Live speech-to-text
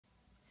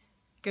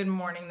Good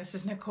morning. This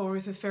is Nicole,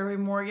 Rueth with Fairway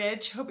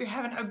Mortgage. Hope you're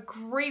having a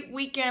great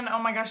weekend. Oh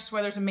my gosh, this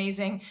weather's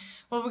amazing.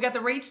 Well, we got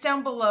the rates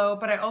down below,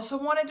 but I also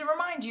wanted to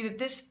remind you that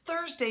this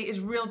Thursday is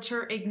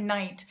Realtor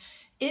Ignite.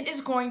 It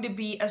is going to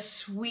be a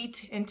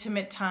sweet,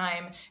 intimate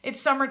time.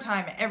 It's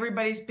summertime.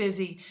 Everybody's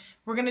busy.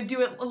 We're going to do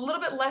it a little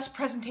bit less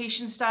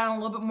presentation style,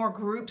 and a little bit more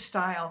group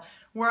style,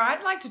 where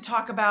I'd like to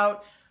talk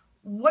about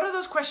what are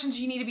those questions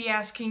you need to be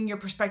asking your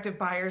prospective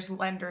buyers,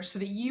 lenders, so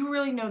that you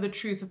really know the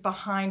truth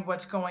behind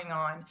what's going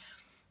on.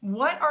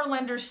 What are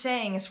lenders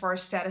saying as far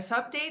as status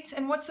updates,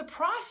 and what's the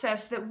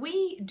process that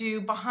we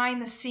do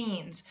behind the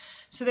scenes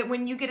so that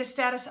when you get a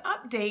status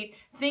update,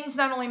 things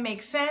not only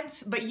make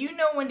sense, but you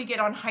know when to get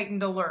on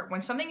heightened alert.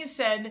 When something is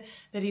said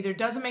that either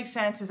doesn't make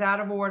sense, is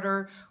out of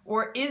order,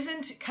 or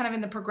isn't kind of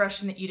in the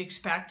progression that you'd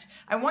expect,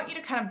 I want you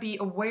to kind of be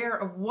aware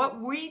of what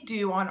we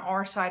do on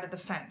our side of the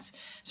fence.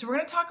 So we're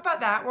going to talk about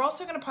that. We're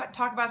also going to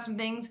talk about some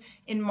things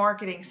in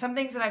marketing, some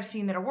things that I've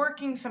seen that are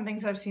working, some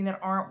things that I've seen that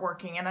aren't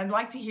working, and I'd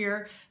like to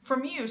hear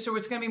from you. So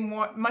it's going to be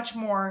much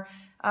more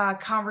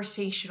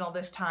conversational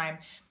this time.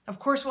 Of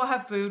course, we'll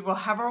have food, we'll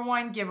have our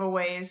wine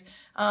giveaways,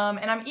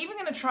 and I'm even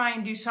going to try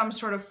and do some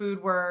sort of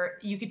food where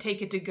you could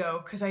take it to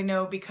go, because I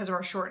know because of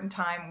our shortened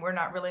time, we're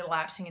not really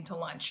lapsing into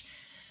lunch.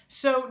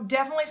 So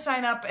definitely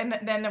sign up. And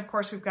then, of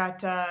course, we've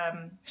got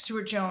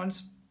Stuart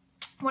Jones,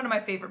 one of my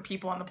favorite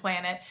people on the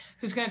planet,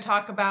 who's going to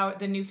talk about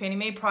the new Fannie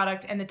Mae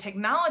product and the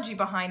technology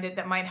behind it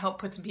that might help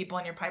put some people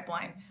in your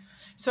pipeline.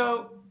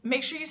 So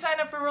make sure you sign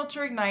up for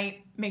Realtor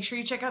Ignite. Make sure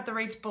you check out the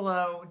rates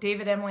below.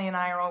 David, Emily, and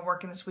I are all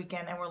working this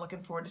weekend, and we're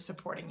looking forward to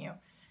supporting you.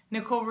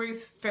 Nicole,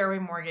 Rueth, Fairway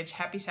Mortgage.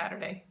 Happy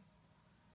Saturday.